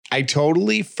I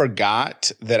totally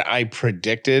forgot that I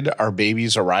predicted our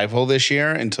baby's arrival this year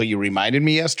until you reminded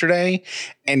me yesterday.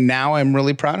 And now I'm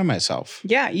really proud of myself.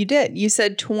 Yeah, you did. You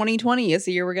said 2020 is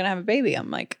the year we're going to have a baby.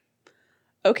 I'm like,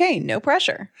 okay, no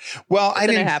pressure. Well, I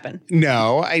didn't happen.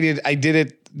 No, I did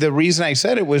it. The reason I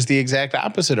said it was the exact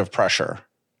opposite of pressure,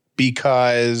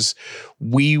 because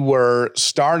we were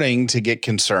starting to get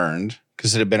concerned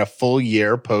because it had been a full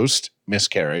year post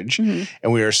miscarriage, and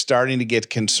we were starting to get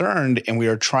concerned, and we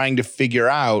were trying to figure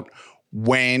out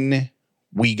when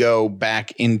we go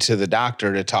back into the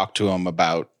doctor to talk to him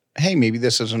about, hey, maybe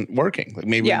this isn't working. Like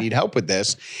maybe we need help with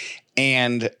this.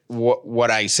 And what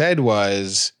I said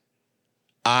was,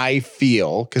 I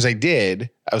feel, because I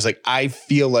was like, I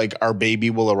feel like our baby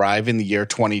will arrive in the year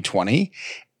 2020.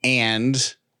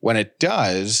 And when it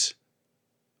does,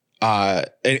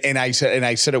 and I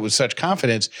said it with such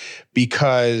confidence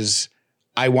because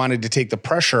I wanted to take the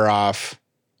pressure off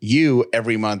you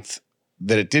every month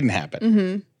that it didn't happen.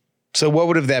 Mm-hmm. So what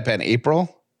would have that been?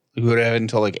 April? We would have had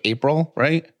until like April,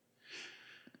 right?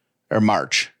 Or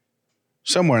March,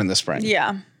 somewhere in the spring.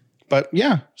 Yeah. But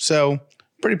yeah, so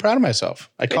pretty proud of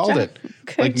myself. I called it.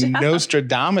 Good like job.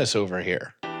 Nostradamus over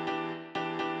here.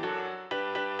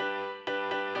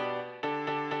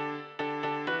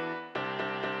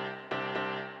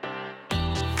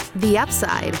 The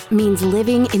Upside means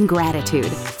living in gratitude,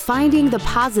 finding the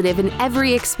positive in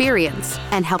every experience,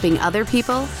 and helping other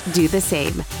people do the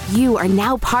same. You are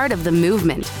now part of the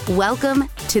movement. Welcome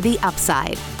to The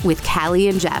Upside with Callie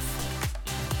and Jeff.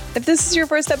 If this is your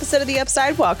first episode of The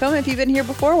Upside, welcome. If you've been here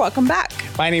before, welcome back.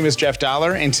 My name is Jeff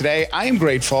Dollar, and today I am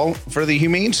grateful for the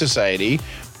Humane Society,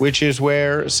 which is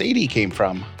where Sadie came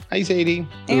from. Hi, Sadie.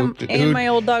 And my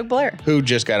old dog, Blair. Who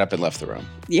just got up and left the room.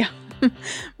 Yeah.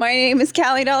 My name is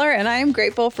Callie Dollar, and I am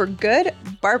grateful for good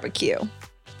barbecue.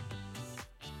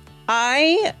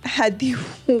 I had the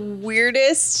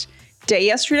weirdest day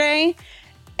yesterday,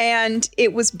 and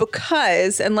it was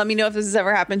because, and let me know if this has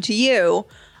ever happened to you,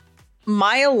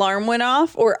 my alarm went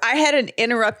off, or I had an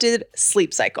interrupted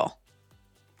sleep cycle.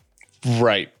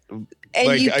 Right. And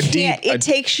like you can't, it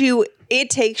takes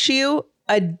you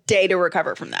a day to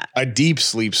recover from that. A deep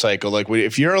sleep cycle. Like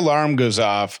if your alarm goes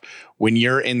off when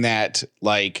you're in that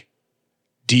like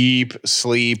deep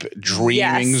sleep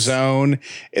dreaming zone,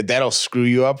 that'll screw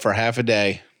you up for half a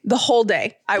day. The whole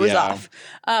day I was off.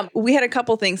 We had a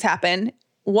couple things happen.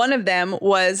 One of them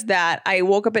was that I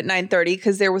woke up at 9:30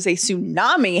 because there was a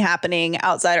tsunami happening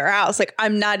outside our house. Like,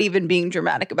 I'm not even being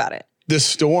dramatic about it. The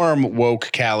storm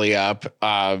woke Callie up.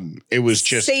 It was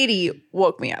just Sadie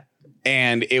woke me up.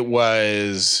 And it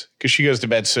was because she goes to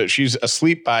bed. So she's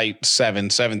asleep by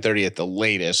 7:30 at the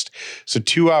latest. So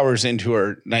 2 hours into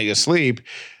her night of sleep,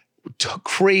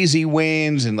 crazy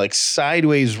winds and like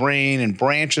sideways rain and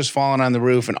branches falling on the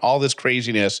roof and all this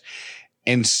craziness.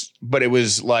 But it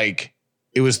was like,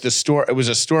 it was a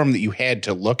storm that you had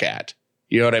to look at.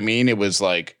 You know what I mean? It was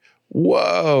like,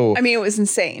 whoa. I mean, it was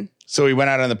insane. So we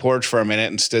went out on the porch for a minute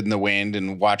and stood in the wind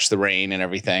and watched the rain and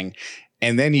everything.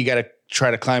 And then you got to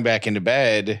try to climb back into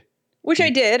bed. Which I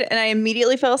did, and I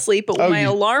immediately fell asleep. But when my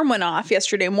alarm went off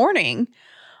yesterday morning,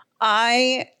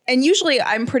 and usually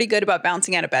I'm pretty good about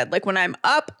bouncing out of bed. Like when I'm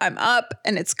up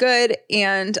and it's good.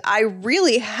 And I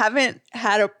really haven't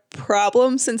had a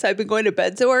problem since I've been going to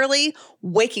bed so early,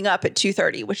 waking up at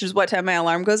 2:30, which is what time my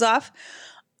alarm goes off.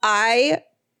 I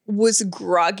was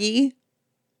groggy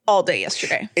all day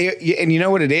yesterday. And you know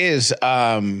what it is?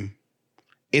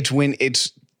 It's when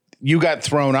you got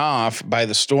thrown off by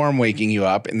the storm waking you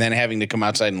up and then having to come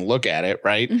outside and look at it,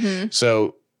 right? Mm-hmm.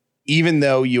 So even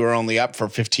though you were only up for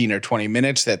 15 or 20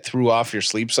 minutes, that threw off your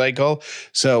sleep cycle.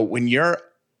 So when your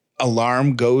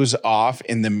alarm goes off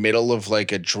in the middle of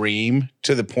like a dream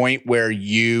to the point where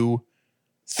you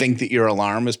think that your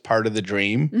alarm is part of the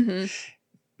dream,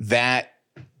 that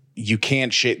you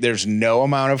can't there's no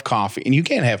amount of coffee, and you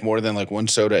can't have more than like one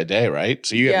soda a day, right?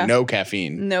 So you have no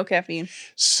caffeine. No caffeine.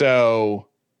 So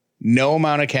no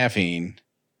amount of caffeine,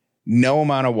 no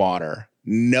amount of water,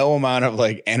 no amount of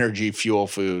like energy fuel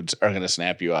foods are going to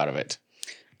snap you out of it.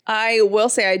 I will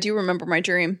say I do remember my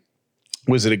dream.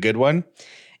 Was it a good one?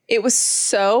 It was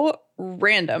so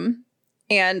random,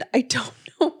 and I don't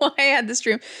know why I had this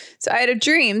dream. So I had a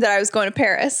dream that I was going to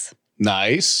Paris.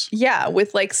 Nice. Yeah,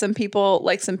 with like some people,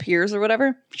 like some peers or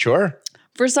whatever. Sure.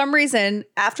 For some reason,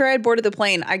 after I had boarded the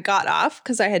plane, I got off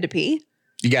because I had to pee.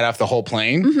 You got off the whole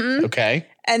plane? Mm-hmm. Okay.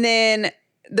 And then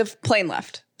the plane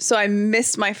left. So I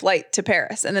missed my flight to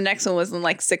Paris. And the next one was in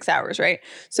like 6 hours, right?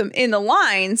 So I'm in the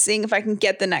line seeing if I can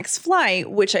get the next flight,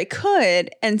 which I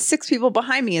could. And 6 people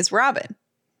behind me is Robin.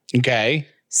 Okay.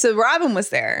 So Robin was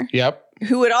there. Yep.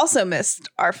 who had also missed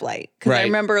our flight. Because I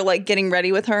remember like getting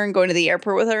ready with her and going to the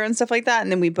airport with her and stuff like that.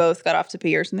 And then we both got off to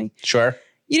pee or something. Sure.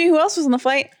 You know who else was on the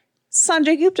flight?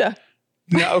 Sanjay Gupta.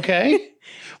 No, okay.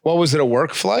 Well, was it a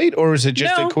work flight or was it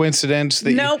just a coincidence?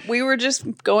 Nope. We were just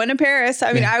going to Paris.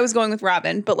 I mean, I was going with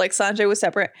Robin, but like Sanjay was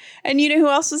separate. And you know who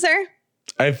else was there?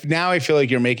 Now I feel like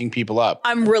you're making people up.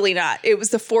 I'm really not. It was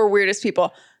the 4 weirdest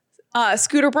people.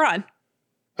 Scooter Braun.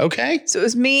 Okay. So it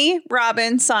was me,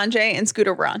 Robin, Sanjay, and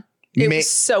Scooter Braun. It was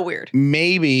so weird.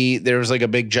 Maybe there was like a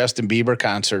big Justin Bieber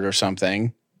concert or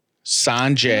something.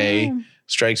 Sanjay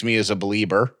strikes me as a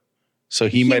believer. So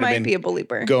he might have be a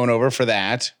believer going over for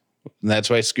that. And that's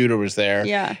why Scooter was there.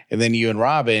 Yeah. And then you and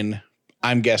Robin,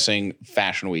 I'm guessing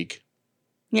Fashion Week.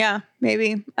 Yeah,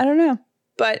 maybe. I don't know.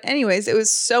 But anyways, it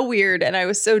was so weird. And I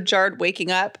was so jarred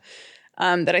waking up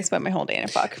that I spent my whole day in a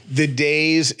fog. The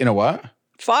days in a what?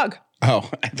 Fog. Oh,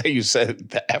 I thought you said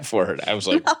the F word. I was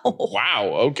like, wow,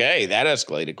 okay, that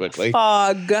escalated quickly.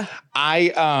 Fog.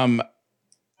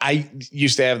 I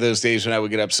used to have those days when I would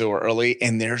get up so early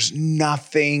and there's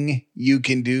nothing you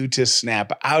can do to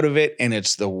snap out of it. And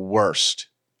it's the worst.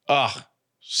 Ugh.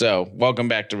 So welcome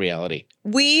back to reality.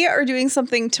 We are doing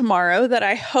something tomorrow that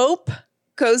I hope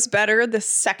goes better the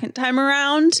second time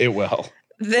around. It will.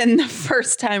 Than the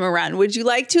first time around. Would you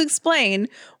like to explain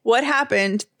what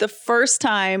happened the first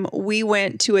time we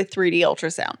went to a 3D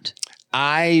ultrasound?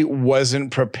 I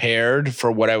wasn't prepared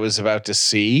for what I was about to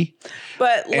see.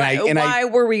 But why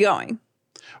were we going?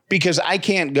 Because I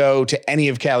can't go to any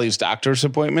of Callie's doctor's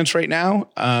appointments right now.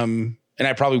 And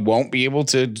I probably won't be able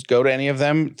to go to any of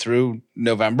them through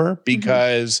November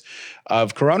because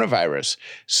of coronavirus.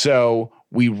 So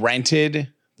we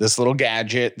rented this little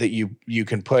gadget that you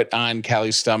can put on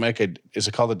Callie's stomach. Is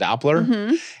it called a Doppler?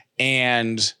 Mm-hmm.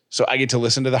 And so I get to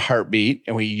listen to the heartbeat.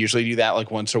 And we usually do that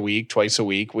like once a week, twice a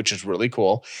week, which is really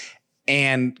cool.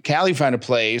 And Callie found a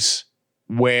place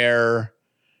where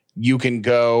you can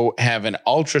go have an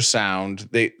ultrasound.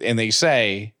 They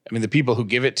say, I mean, the people who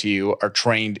give it to you are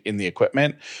trained in the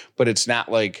equipment, but it's not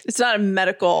a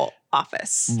medical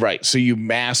office. Right. So you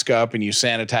mask up and you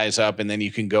sanitize up and then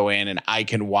you can go in and I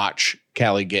can watch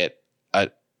Callie get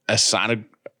a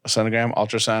sonogram,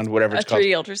 ultrasound, whatever it's called.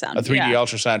 3D ultrasound. A 3D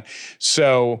ultrasound.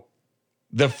 So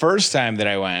the first time that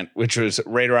I went, which was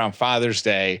right around Father's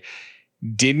Day,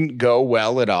 didn't go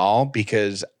well at all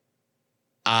because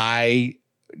I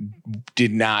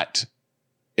did not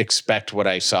expect what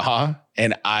I saw.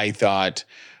 And I thought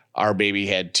our baby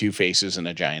had 2 faces and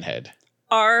a giant head.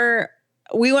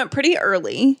 We went pretty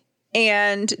early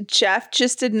and Jeff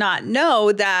just did not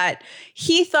know that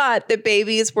he thought that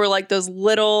babies were like those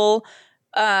little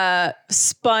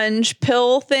sponge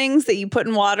pill things that you put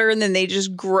in water and then they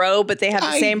just grow, but they have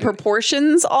the same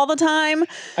proportions all the time.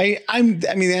 I mean,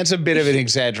 that's a bit of an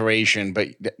exaggeration, but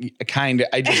kind of,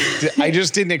 I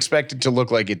just didn't expect it to look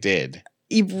like it did.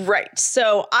 Right.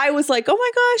 So I was like, oh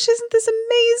my gosh, isn't this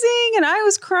amazing? And I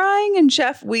was crying. And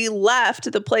we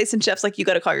left the place and Jeff's like, you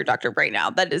got to call your doctor right now.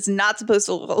 That is not supposed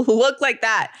to look like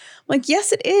that. I'm like,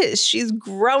 yes, it is. She's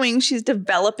growing. She's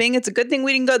developing. It's a good thing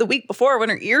we didn't go the week before when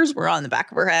her ears were on the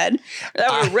back of her head. That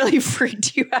would have really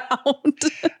freaked you out.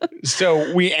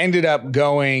 So we ended up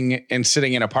going and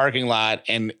sitting in a parking lot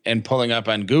and pulling up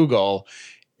on Google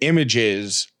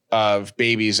images of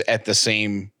babies at the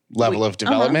same level of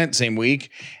development, same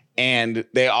week, and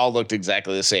they all looked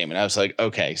exactly the same. And I was like,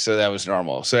 okay, so that was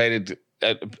normal. So I had to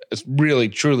really,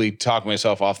 truly talk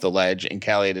myself off the ledge, and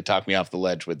Callie had to talk me off the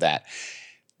ledge with that.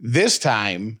 This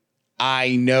time,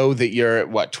 I know that you're at,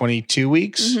 what, 22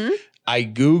 weeks? Mm-hmm. I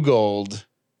Googled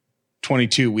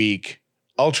 22-week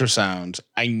ultrasounds.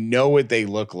 I know what they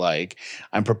look like.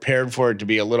 I'm prepared for it to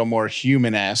be a little more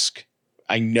human-esque.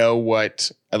 I know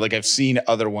I've seen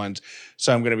other ones,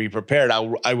 so I'm going to be prepared.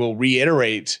 I will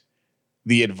reiterate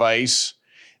the advice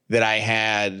that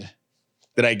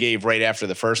I gave right after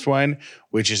the first one,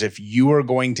 which is if you are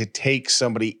going to take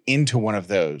somebody into one of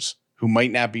those who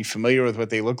might not be familiar with what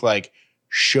they look like,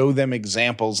 show them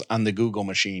examples on the Google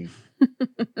machine.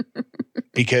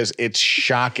 Because it's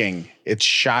shocking. It's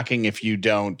shocking if you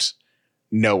don't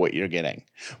know what you're getting.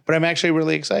 But I'm actually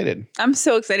really excited. I'm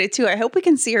so excited too. I hope we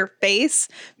can see her face.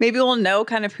 Maybe we'll know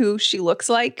kind of who she looks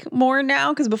like more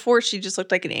now, because before she just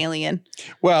looked like an alien.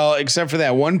 Well, except for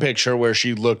that one picture where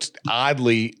she looked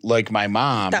oddly like my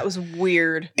mom. That was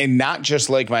weird. And not just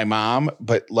like my mom,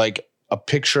 but like a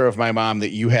picture of my mom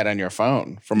that you had on your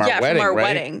phone from our wedding. From our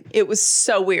wedding. It was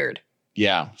so weird.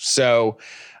 Yeah. So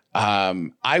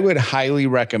I would highly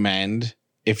recommend,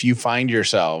 if you find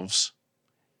yourselves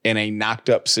in a knocked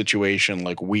up situation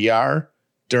like we are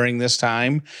during this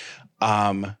time,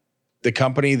 the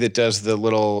company that does the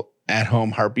little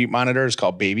at-home heartbeat monitor is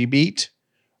called Baby Beat.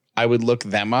 I would look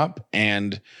them up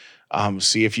and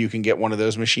see if you can get one of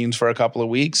those machines for a couple of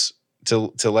weeks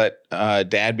to let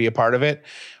dad be a part of it,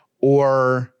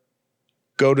 or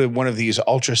go to one of these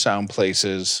ultrasound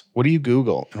places. What do you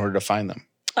Google in order to find them?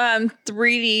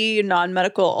 3D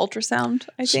non-medical ultrasound,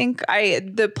 I think.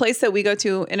 The place that we go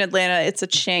to in Atlanta, it's a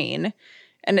chain,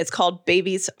 and it's called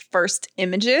Baby's First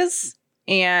Images.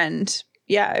 And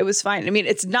yeah, it was fine. I mean,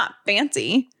 it's not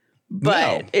fancy,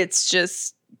 but it's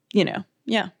just, yeah.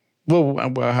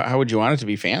 Well, how would you want it to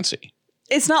be fancy?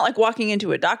 It's not like walking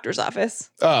into a doctor's office.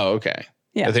 Oh, okay.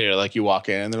 Yeah. They're like, you walk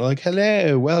in and they're like,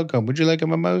 hello, welcome. Would you like a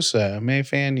mimosa? I may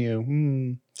fan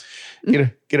you.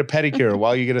 Get a pedicure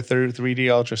while you get a 3D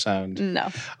ultrasound. No.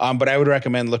 But I would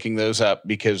recommend looking those up,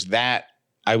 because I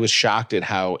was shocked at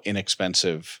how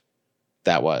inexpensive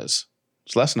that was.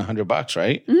 It's less than $100,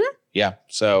 right? Mm-hmm. Yeah.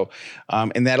 So,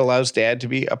 and that allows dad to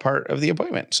be a part of the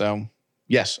appointment. So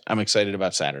yes, I'm excited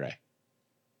about Saturday.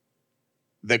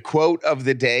 The quote of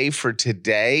the day for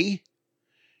today: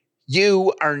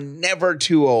 you are never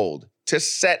too old to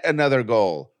set another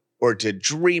goal or to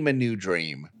dream a new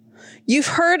dream. You've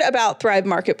heard about Thrive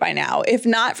Market by now, if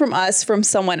not from us, from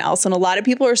someone else. And a lot of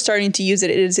people are starting to use it.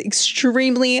 It is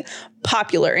extremely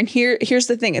popular. And here's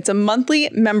the thing. It's a monthly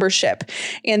membership,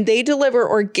 and they deliver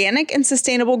organic and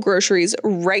sustainable groceries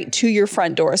right to your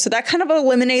front door. So that kind of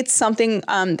eliminates something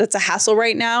that's a hassle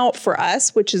right now for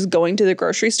us, which is going to the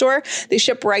grocery store. They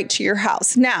ship right to your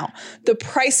house. Now, the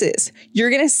prices,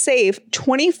 you're going to save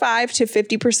 25 to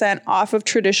 50% off of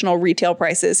traditional retail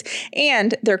prices,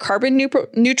 and their carbon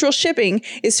neutral shipping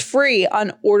is free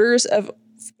on orders of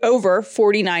over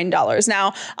 $49.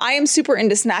 Now, I am super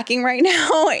into snacking right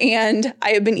now, and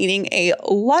I have been eating a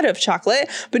lot of chocolate,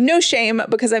 but no shame,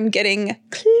 because I'm getting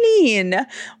clean,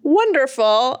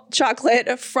 wonderful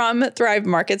chocolate from Thrive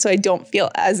Market, so I don't feel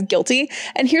as guilty.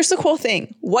 And here's the cool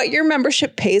thing. What your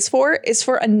membership pays for is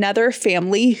for another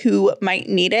family who might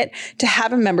need it to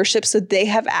have a membership so they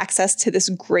have access to this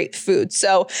great food.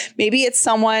 So maybe it's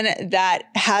someone that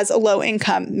has a low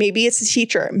income. Maybe it's a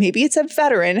teacher. Maybe it's a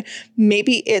veteran.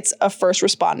 Maybe it's a first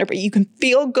responder, but you can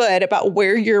feel good about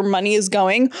where your money is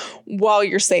going while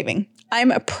you're saving.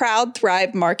 I'm a proud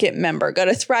Thrive Market member. Go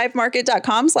to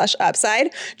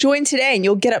thrivemarket.com/upside. Join today and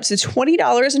you'll get up to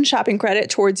 $20 in shopping credit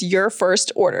towards your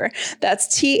first order. That's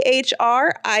THRIVE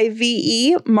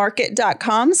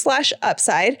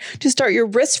market.com/upside to start your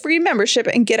risk-free membership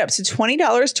and get up to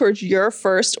 $20 towards your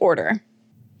first order.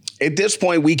 At this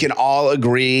point, we can all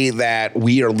agree that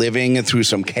we are living through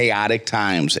some chaotic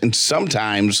times. And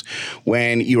sometimes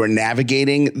when you are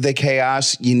navigating the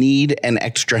chaos, you need an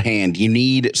extra hand. You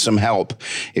need some help.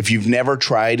 If you've never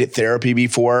tried therapy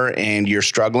before and you're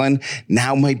struggling,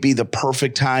 now might be the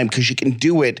perfect time, because you can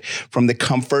do it from the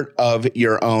comfort of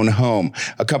your own home.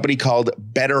 A company called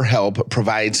BetterHelp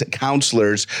provides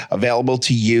counselors available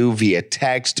to you via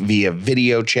text, via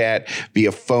video chat,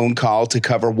 via phone call to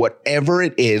cover whatever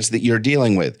it is that you're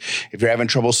dealing with. If you're having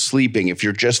trouble sleeping, if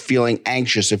you're just feeling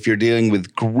anxious, if you're dealing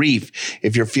with grief,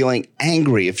 if you're feeling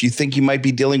angry, if you think you might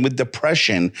be dealing with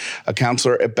depression, a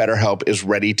counselor at BetterHelp is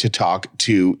ready to talk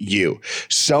to you.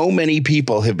 So many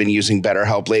people have been using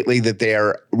BetterHelp lately that they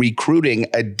are recruiting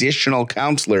additional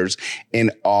counselors in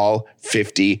all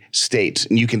 50 states.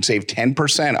 And you can save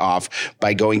 10% off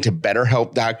by going to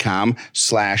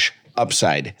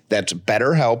betterhelp.com/upside. That's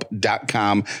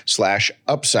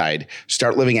betterhelp.com/upside.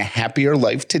 Start living a happier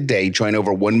life today. Join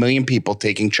over 1 million people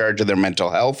taking charge of their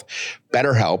mental health.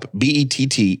 BetterHelp,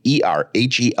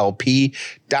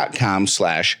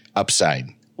 BetterHelp.com/upside.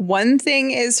 One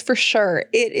thing is for sure,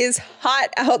 it is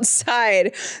hot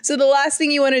outside. So the last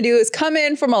thing you want to do is come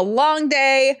in from a long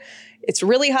day. It's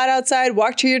really hot outside,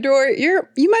 walk to your door.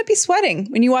 You might be sweating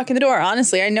when you walk in the door.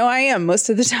 Honestly, I know I am most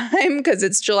of the time because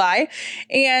it's July.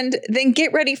 And then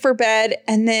get ready for bed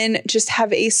and then just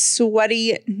have a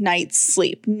sweaty night's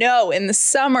sleep. No, in the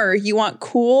summer, you want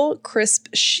cool, crisp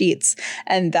sheets.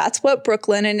 And that's what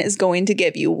Brooklinen is going to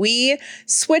give you. We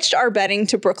switched our bedding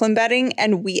to Brooklyn bedding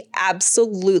and we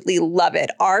absolutely love it.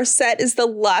 Our set is the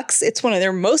Luxe. It's one of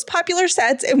their most popular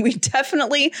sets and we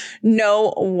definitely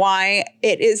know why.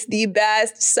 It is the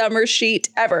best summer sheet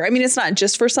ever. I mean, it's not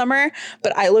just for summer,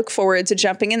 but I look forward to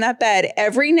jumping in that bed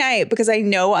every night because I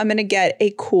know I'm going to get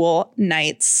a cool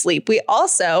night's sleep. We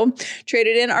also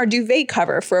traded in our duvet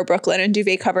cover for a Brooklinen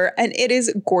duvet cover, and it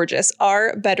is gorgeous.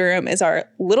 Our bedroom is our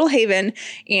little haven,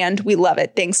 and we love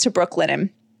it thanks to Brooklinen.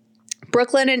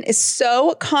 Brooklinen is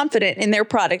so confident in their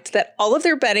product that all of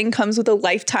their bedding comes with a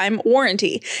lifetime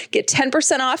warranty. Get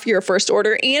 10% off your first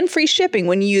order and free shipping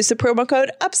when you use the promo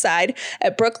code UPSIDE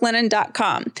at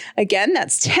brooklinen.com. Again,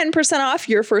 that's 10% off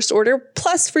your first order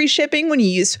plus free shipping when you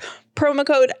use promo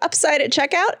code UPSIDE at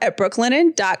checkout at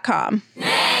brooklinen.com.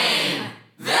 Name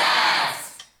That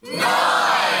Noise!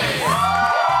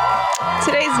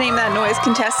 Today's Name That Noise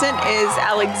contestant is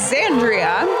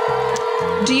Alexandria.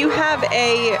 Do you have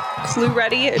a clue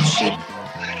ready? If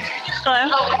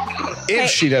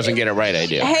she doesn't get it right, I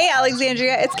do. Hey,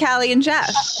 Alexandria, it's Callie and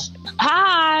Jeff.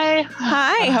 Hi.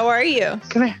 Hi, how are you?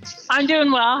 Come here. I'm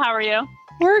doing well. How are you?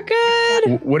 We're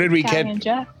good. What did we Callie get? and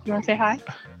Jeff, you want to say hi?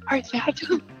 All right, say hi to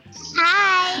them.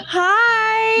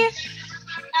 Hi.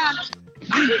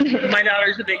 My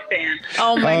daughter's a big fan.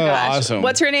 Oh my Oh, gosh. awesome.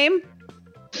 What's her name?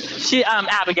 She,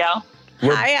 Abigail.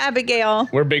 Hi, Abigail.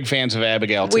 We're big fans of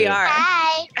Abigail, too. We are.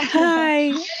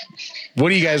 Hi.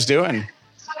 What are you guys doing?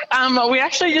 We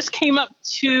actually just came up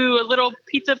to a little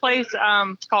pizza place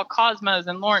called Cosmos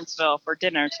in Lawrenceville for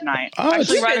dinner tonight. Oh,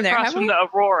 actually, we've right been there, across haven't from the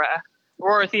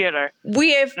Aurora Theater.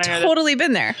 We have I know that- totally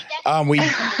been there.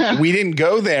 We didn't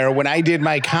go there. When I did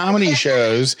my comedy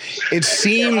shows, it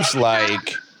seems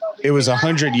like it was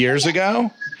 100 years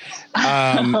ago.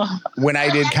 When I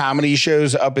did comedy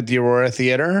shows up at the Aurora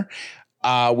Theater,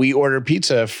 we ordered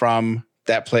pizza from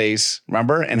that place,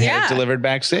 remember? And had Yeah. it delivered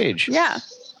backstage. Yeah.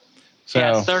 So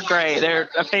Yes, they're great. They're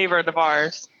a favorite of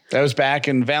ours. that was back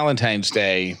in Valentine's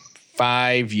Day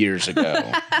 5 years ago,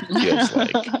 feels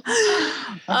like.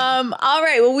 All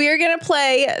right. Well, we are going to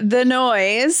play The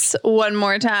Noise one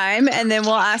more time, and then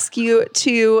we'll ask you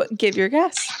to give your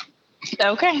guess.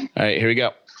 Okay. All right, here we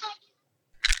go.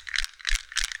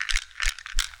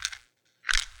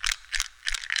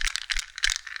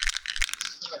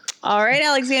 All right,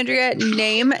 Alexandria,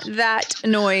 name that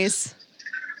noise.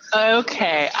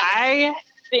 Okay. I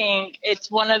think it's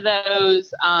one of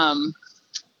those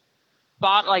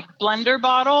like blender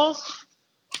bottles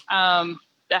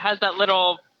that has that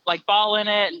little like ball in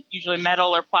it, usually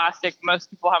metal or plastic. Most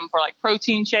people have them for like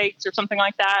protein shakes or something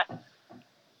like that.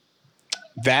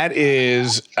 That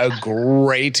is a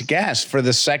great guess. For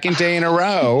the second day in a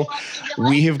row,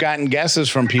 we have gotten guesses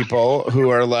from people who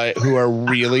are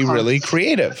really, really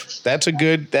creative. That's a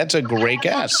great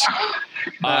guess.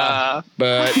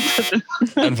 But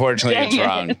unfortunately, it's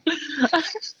wrong.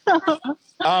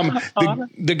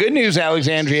 The good news,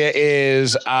 Alexandria,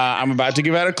 is I'm about to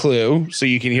give out a clue, so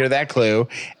you can hear that clue,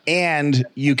 and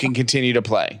you can continue to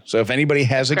play. So if anybody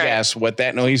has a guess what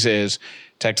that noise is,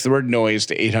 text the word noise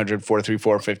to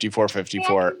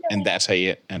 800-434-5454, and that's how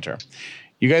you enter.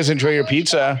 You guys enjoy your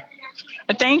pizza.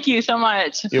 Thank you so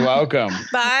much. You're welcome.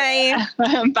 Bye.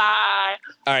 Bye.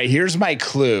 All right, here's my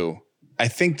clue. I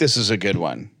think this is a good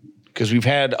one because we've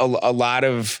had a lot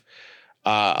of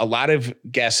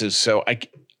guesses. So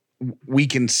we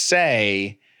can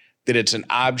say that it's an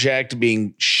object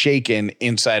being shaken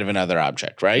inside of another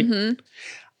object, right? Mm-hmm.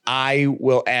 I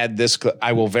will add this.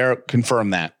 I will confirm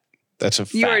that. That's a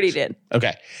fact. You already did.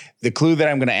 Okay. The clue that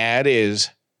I'm going to add is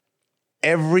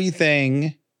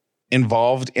everything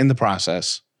involved in the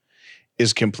process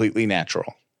is completely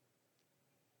natural,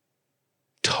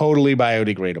 totally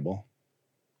biodegradable.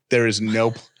 There is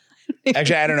no,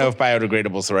 actually, I don't know if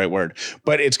biodegradable is the right word,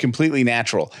 but it's completely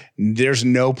natural. There's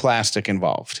no plastic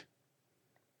involved.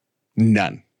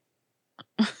 None.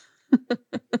 I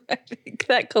think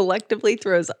that collectively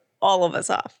throws all of us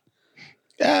off.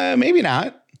 Maybe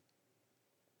not.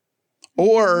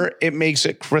 Or it makes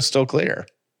it crystal clear.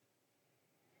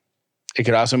 It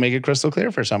could also make it crystal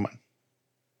clear for someone.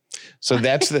 So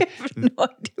that's I have no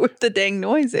idea what the dang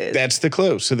noise is. that's the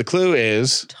clue. So the clue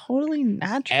is totally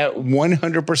natural. at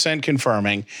 100%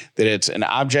 confirming that it's an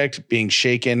object being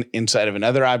shaken inside of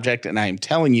another object. And I am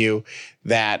telling you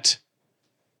that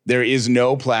there is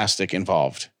no plastic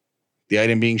involved. The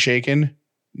item being shaken,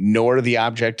 nor the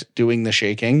object doing the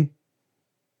shaking,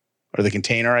 or the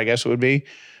container, I guess it would be.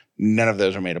 None of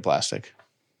those are made of plastic.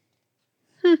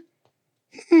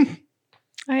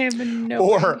 I have no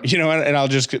Or, idea. you know, and I'll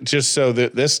just so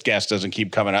that this guess doesn't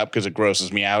keep coming up because it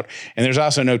grosses me out. And there's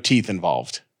also no teeth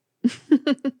involved.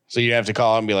 So you have to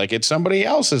call and be like, it's somebody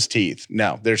else's teeth.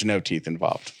 No, there's no teeth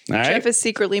involved. All right. Jeff is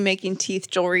secretly making teeth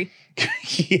jewelry.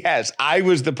 Yes, I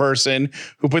was the person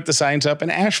who put the signs up in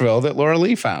Asheville that Laura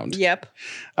Lee found. Yep.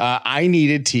 I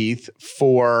needed teeth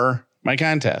for my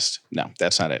contest. No,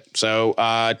 that's not it. So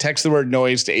text the word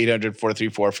noise to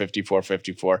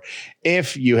 800-434-5454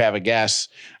 if you have a guess.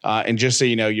 And just so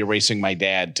you know, you're racing my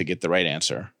dad to get the right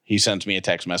answer. He sends me a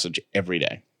text message every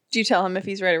day. Do you tell him if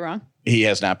he's right or wrong? He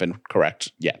has not been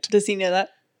correct yet. Does he know that?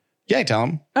 Yeah, I tell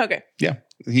him. Okay. Yeah.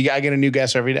 I get a new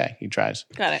guest every day. He tries.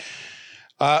 Got it.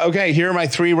 Okay, here are my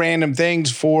 3 random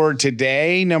things for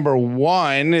today. Number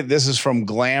 1, this is from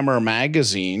Glamour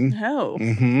magazine. Oh,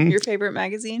 Mm-hmm. your favorite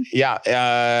magazine?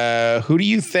 Yeah. Who do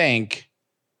you think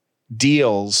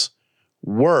deals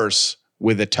worse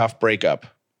with a tough breakup?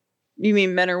 You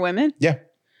mean men or women? Yeah.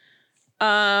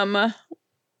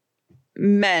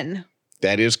 Men.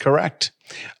 That is correct.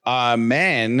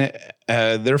 Men,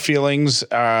 their feelings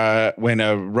when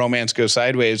a romance goes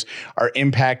sideways are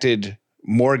impacted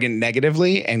more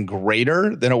negatively and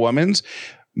greater than a woman's,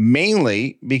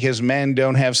 mainly because men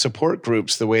don't have support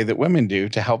groups the way that women do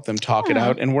to help them talk it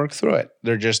out and work through it.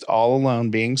 They're just all alone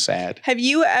being sad. Have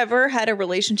you ever had a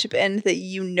relationship end that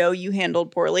you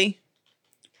handled poorly?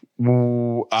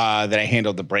 That I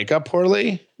handled the breakup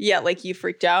poorly? Yeah, like you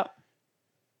freaked out?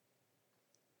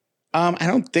 I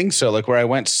don't think so. Like where I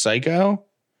went psycho.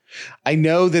 I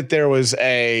know that there was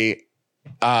a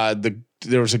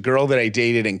girl that I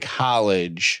dated in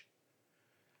college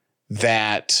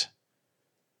that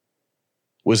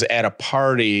was at a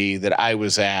party that I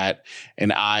was at,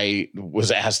 and I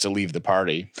was asked to leave the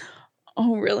party.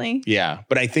 Oh, really? Yeah,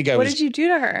 but I think What did you do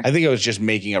to her? I think I was just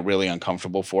making it really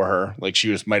uncomfortable for her. Like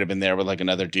she might have been there with like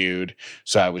another dude,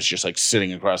 so I was just like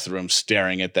sitting across the room,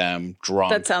 staring at them,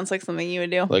 drunk. That sounds like something you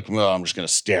would do. Like, well, I'm just gonna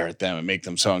stare at them and make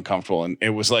them so uncomfortable. And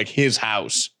it was like his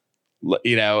house,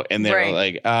 you know, and they were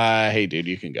like, hey, dude,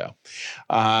 you can go.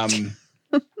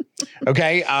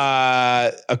 Okay.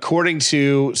 According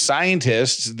to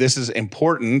scientists, this is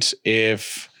important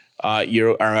if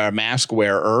you are a mask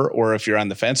wearer or if you're on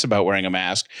the fence about wearing a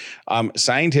mask.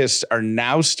 Scientists are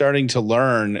now starting to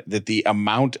learn that the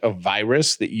amount of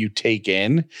virus that you take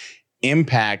in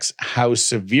impacts how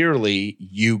severely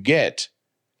you get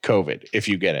COVID if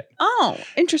you get it. Oh,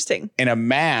 interesting. And a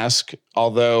mask,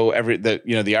 although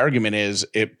the argument is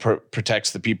it protects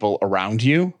the people around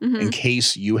you in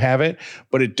case you have it,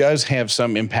 but it does have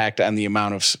some impact on the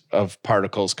amount of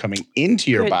particles coming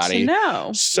into your body. To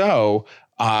know. So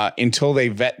until they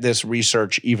vet this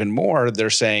research even more, they're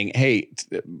saying, hey,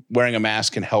 wearing a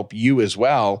mask can help you as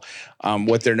well.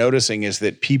 What they're noticing is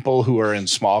that people who are in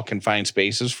small confined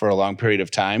spaces for a long period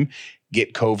of time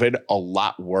get COVID a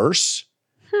lot worse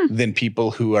than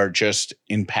people who are just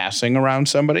in passing around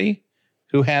somebody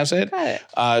who has it. Got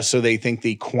it. So they think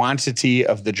the quantity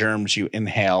of the germs you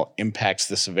inhale impacts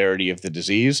the severity of the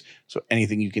disease. So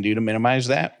anything you can do to minimize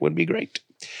that would be great.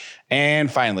 And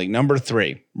finally, number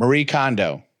 3, Marie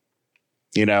Kondo,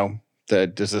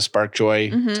 does the Spark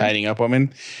Joy tidying up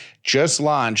woman, just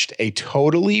launched a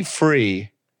totally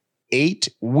free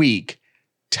 8-week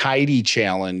tidy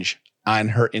challenge on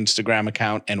her Instagram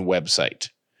account and website.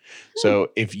 So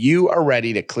if you are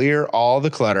ready to clear all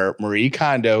the clutter, Marie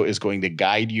Kondo is going to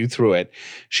guide you through it.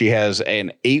 She has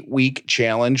an 8-week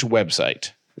challenge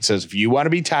website. It says, if you want to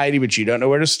be tidy, but you don't know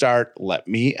where to start, let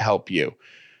me help you.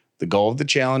 The goal of the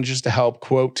challenge is to help,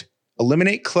 quote,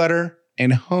 eliminate clutter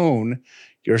and hone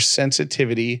your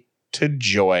sensitivity to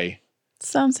joy.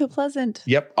 Sounds so pleasant.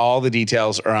 Yep. All the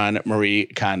details are on Marie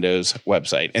Kondo's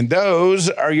website. And those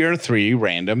are your 3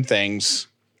 random things.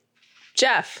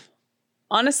 Jeff,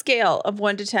 on a scale of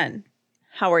 1 to 10,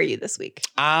 how are you this week?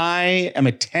 I am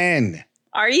a 10.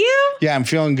 Are you? Yeah, I'm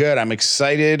feeling good. I'm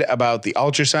excited about the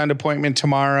ultrasound appointment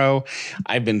tomorrow.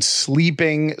 I've been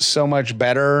sleeping so much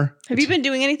better. Have you been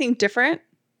doing anything different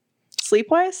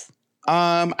sleep-wise?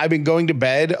 I've been going to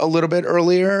bed a little bit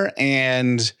earlier,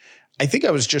 and I think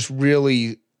I was just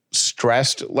really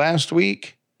stressed last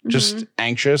week, just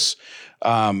anxious,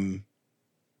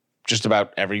 just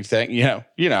about everything,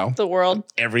 The world.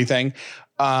 everything.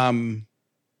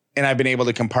 And I've been able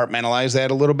to compartmentalize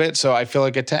that a little bit. So I feel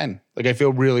like a 10. Like I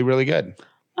feel really, really good.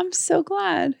 I'm so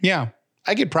glad. Yeah.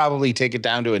 I could probably take it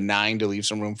down to a 9 to leave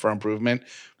some room for improvement,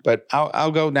 but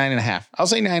I'll go 9.5. I'll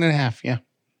say 9.5. Yeah.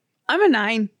 I'm a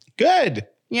 9. Good.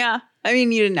 Yeah. I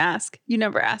mean, you didn't ask. You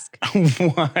never ask.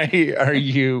 Why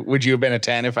would you have been a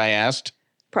 10 if I asked?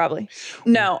 Probably.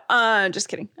 No, just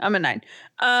kidding. I'm a 9.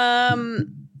 I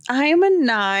am a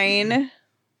 9.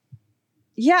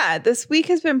 Yeah, this week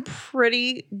has been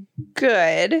pretty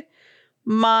good.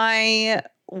 My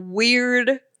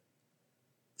weird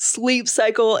sleep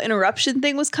cycle interruption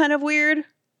thing was kind of weird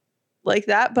like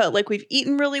that, but like we've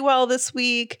eaten really well this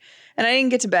week, and I didn't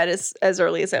get to bed as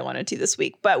early as I wanted to this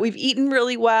week, but we've eaten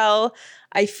really well.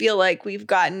 I feel like we've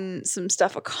gotten some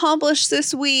stuff accomplished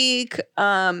this week.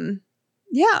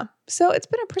 Yeah, so it's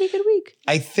been a pretty good week.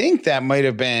 I think that might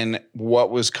have been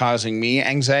what was causing me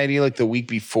anxiety like the week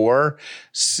before,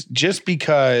 just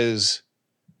because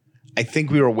I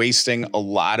think we were wasting a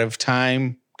lot of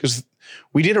time because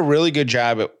We did a really good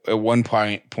job at one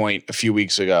point a few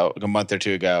weeks ago, like a month or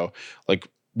two ago, like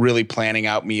really planning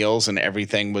out meals and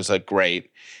everything was like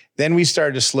great. Then we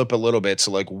started to slip a little bit.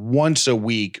 So like once a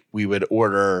week we would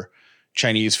order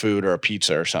Chinese food or a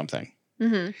pizza or something.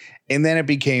 Mm-hmm. And then it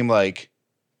became like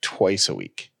twice a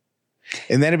week.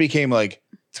 And then it became like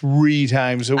 3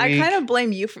 times a week. I kind of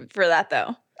blame you for that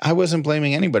though. I wasn't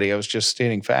blaming anybody. I was just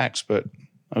stating facts, but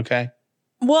okay.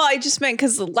 Well, I just meant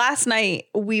because last night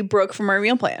we broke from our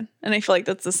meal plan, and I feel like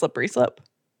that's a slippery slope.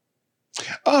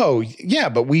 Oh, yeah,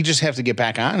 but we just have to get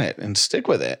back on it and stick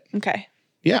with it. Okay.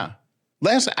 Yeah.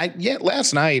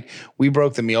 Last night we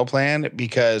broke the meal plan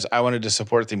because I wanted to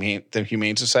support the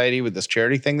Humane Society with this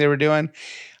charity thing they were doing.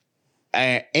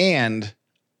 And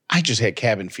I just had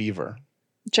cabin fever.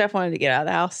 Jeff wanted to get out of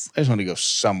the house. I just wanted to go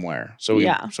somewhere. So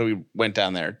we went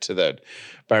down there to the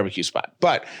barbecue spot.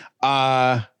 But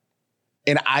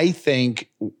and I think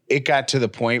it got to the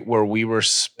point where we were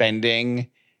spending,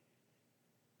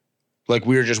 like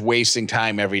we were just wasting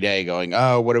time every day going,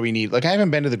 oh, what do we need? Like I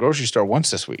haven't been to the grocery store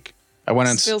once this week. I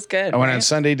went feels good. I went on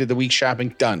Sunday, did the week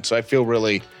shopping, done. So I feel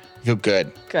good.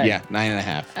 Good. Yeah,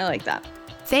 9.5. I like that.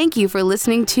 Thank you for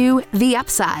listening to The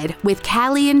Upside with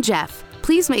Callie and Jeff.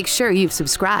 Please make sure you've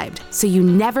subscribed so you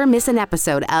never miss an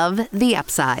episode of The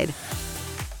Upside.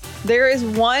 There is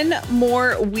one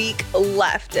more week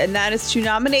left, and that is to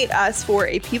nominate us for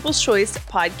a People's Choice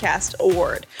Podcast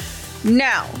Award.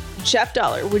 Now, Jeff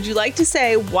Dollar, would you like to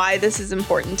say why this is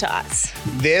important to us?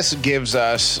 This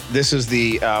is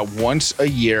the once a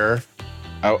year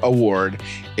award.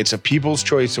 It's a People's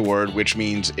Choice Award, which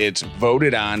means it's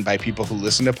voted on by people who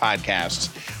listen to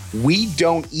podcasts. We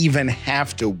don't even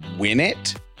have to win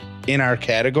it in our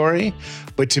category,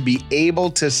 but to be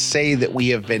able to say that we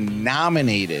have been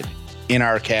nominated in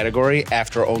our category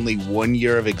after only 1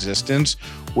 year of existence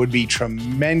would be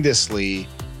tremendously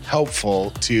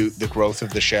helpful to the growth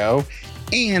of the show.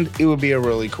 And it would be a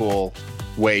really cool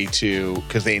way to,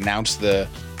 because they announced the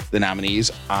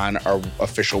nominees on our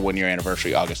official 1 year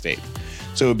anniversary, August 8th.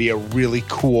 So it would be a really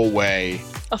cool way.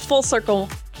 A full circle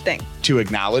thing. To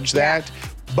acknowledge that. Yeah.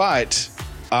 But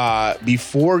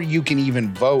before you can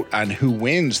even vote on who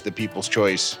wins the People's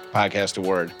Choice Podcast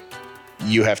Award,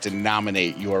 you have to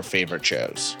nominate your favorite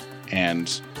shows.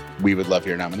 And we would love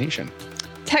your nomination.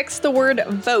 Text the word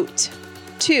VOTE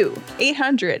to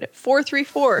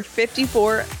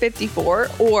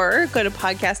 800-434-5454 or go to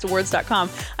podcastawards.com.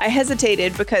 I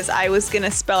hesitated because I was going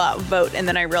to spell out vote and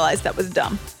then I realized that was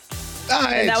dumb.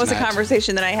 And that was a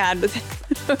conversation that I had with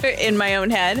in my own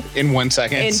head. In 1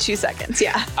 second? In 2 seconds,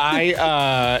 yeah.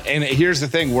 And here's the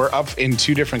thing. We're up in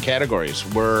 2 different categories.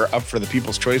 We're up for the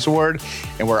People's Choice Award,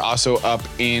 and we're also up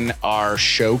in our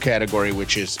show category,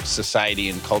 which is Society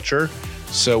and Culture.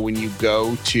 So when you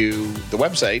go to the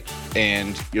website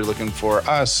and you're looking for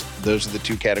us, those are the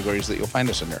 2 categories that you'll find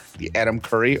us under. The Adam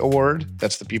Curry Award,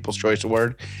 that's the People's Choice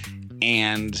Award,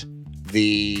 and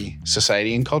the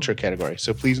Society and Culture category.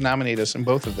 So please nominate us in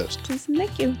both of those. Please and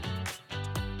thank you.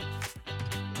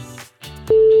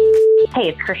 Hey,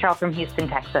 it's Chriselle from Houston,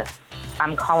 Texas.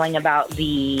 I'm calling about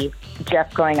the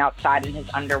Jeff going outside in his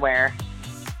underwear.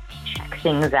 Check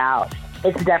things out.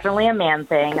 It's definitely a man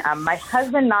thing. My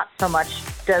husband not so much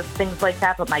does things like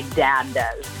that, but my dad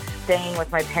does. Staying with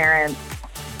my parents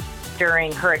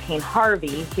during Hurricane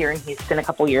Harvey here in Houston a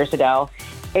couple years ago,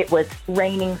 it was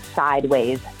raining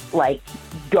sideways, like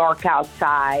dark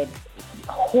outside,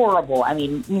 horrible. I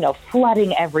mean,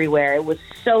 flooding everywhere. It was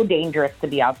so dangerous to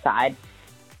be outside.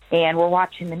 And we're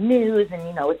watching the news and,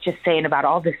 it's just saying about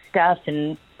all this stuff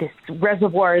and this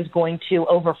reservoir is going to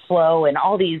overflow and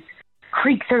all these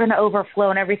creeks are going to overflow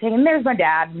and everything. And there's my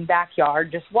dad in the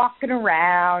backyard just walking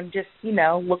around, just,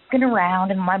 looking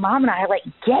around. And my mom and I are like,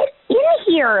 get in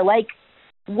here. Like,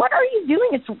 what are you doing?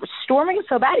 It's storming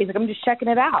so bad. He's like, I'm just checking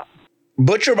it out.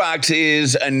 ButcherBox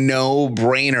is a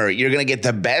no-brainer. You're going to get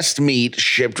the best meat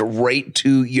shipped right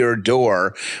to your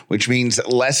door, which means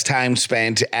less time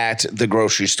spent at the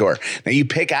grocery store. Now, you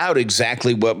pick out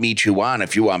exactly what meat you want.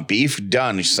 If you want beef,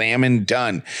 done. Salmon,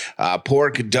 done.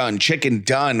 Pork, done. Chicken,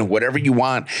 done. Whatever you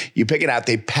want, you pick it out.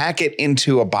 They pack it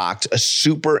into a box, a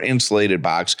super insulated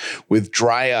box with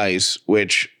dry ice,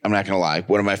 which I'm not going to lie,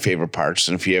 one of my favorite parts.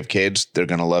 And if you have kids, they're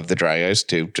going to love the dry ice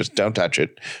too. Just don't touch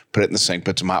it. Put it in the sink,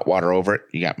 put some hot water over over it,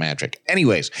 you got magic.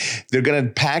 Anyways, they're going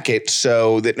to pack it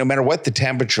so that no matter what the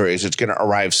temperature is, it's going to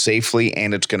arrive safely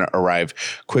and it's going to arrive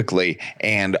quickly.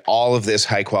 And all of this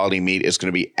high quality meat is going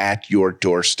to be at your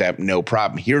doorstep, no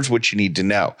problem. Here's what you need to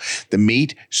know. The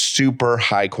meat, super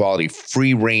high quality,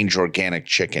 free range organic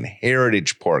chicken,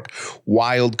 heritage pork,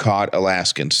 wild caught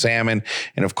Alaskan salmon,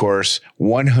 and of course,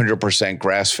 100%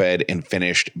 grass fed and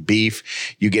finished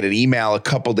beef. You get an email a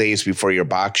couple days before your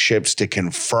box ships to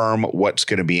confirm what's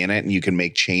going to be in it, and you can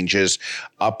make changes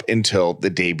up until the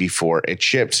day before it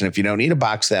ships. And if you don't need a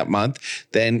box that month,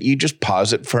 then you just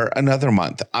pause it for another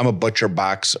month. I'm a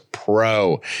ButcherBox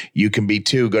pro. You can be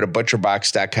too. Go to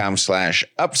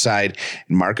butcherbox.com/upside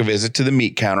and mark a visit to the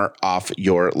meat counter off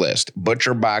your list.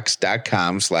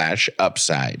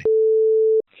 butcherbox.com/upside.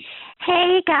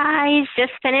 Hey guys,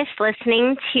 just finished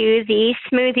listening to the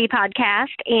Smoothie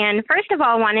podcast, and first of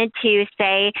all wanted to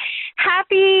say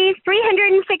happy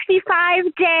 365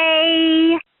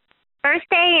 day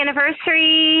birthday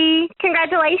anniversary.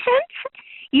 Congratulations.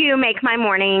 You make my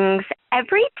mornings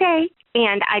every day,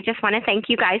 and I just want to thank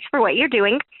you guys for what you're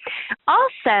doing.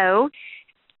 Also,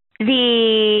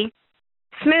 the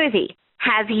smoothie,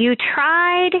 have you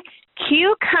tried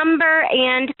cucumber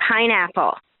and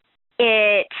pineapple?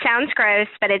 It sounds gross,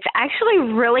 but it's actually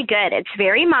really good. It's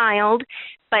very mild,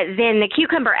 but then the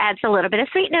cucumber adds a little bit of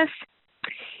sweetness.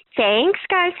 Thanks,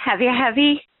 guys. Have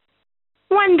a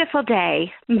wonderful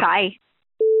day. Bye.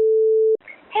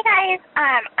 Hey, guys.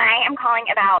 I am calling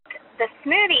about the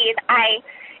smoothies.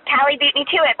 Callie beat me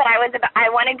to it, but I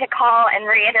wanted to call and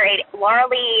reiterate, Laura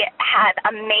Lee has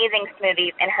amazing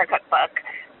smoothies in her cookbook.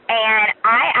 And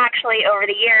I actually, over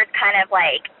the years, kind of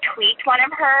tweaked one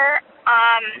of her,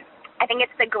 I think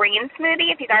it's the green smoothie,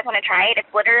 if you guys want to try it.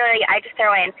 It's literally, I just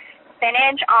throw in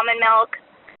spinach, almond milk,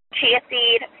 chia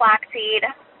seed, flaxseed,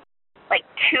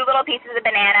 2 little pieces of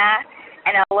banana,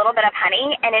 and a little bit of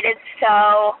honey, and it is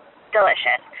so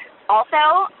delicious.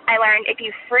 Also, I learned if you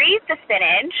freeze the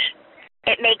spinach,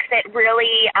 it makes it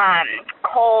really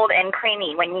cold and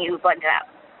creamy when you blend it up.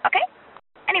 Okay?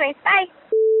 Anyways, bye.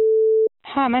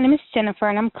 Hi, my name is Jennifer,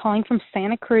 and I'm calling from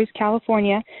Santa Cruz,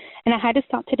 California. And I had to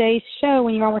stop today's show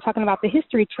when you all were talking about the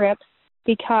history trips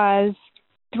because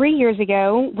 3 years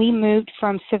ago, we moved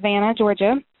from Savannah,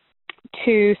 Georgia,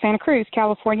 to Santa Cruz,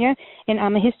 California, and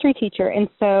I'm a history teacher. And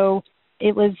so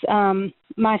it was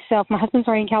myself. My husband's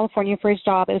already in California for his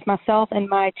job. It was myself and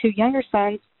my 2 younger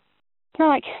sons,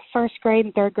 kind of first grade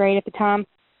and third grade at the time.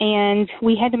 And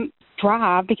we had to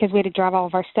drive because we had to drive all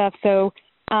of our stuff. So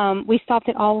we stopped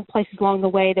at all the places along the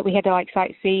way that we had to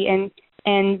sightsee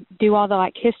and do all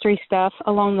the history stuff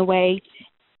along the way.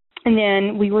 And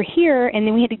then we were here, and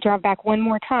then we had to drive back one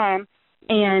more time,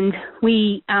 and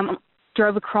we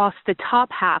drove across the top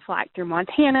half, through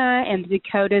Montana and the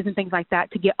Dakotas and things like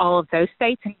that to get all of those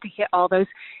states and to hit all those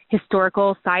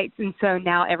historical sites. And so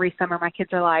now every summer my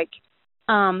kids are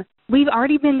we've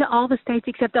already been to all the states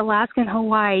except Alaska and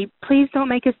Hawaii. Please don't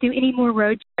make us do any more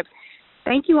road trips.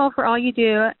 Thank you all for all you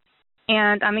do,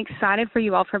 and I'm excited for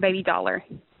you all for Baby Dollar.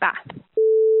 Bye.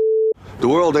 The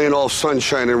world ain't all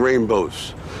sunshine and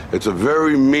rainbows. It's a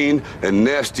very mean and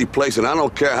nasty place, and I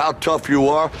don't care how tough you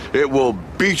are, it will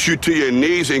beat you to your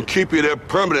knees and keep you there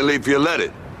permanently if you let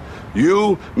it.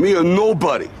 You, me, or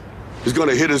nobody is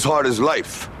gonna hit as hard as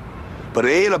life. But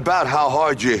it ain't about how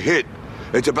hard you hit.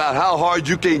 It's about how hard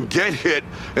you can get hit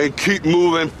and keep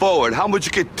moving forward. How much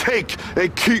you can take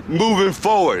and keep moving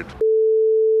forward.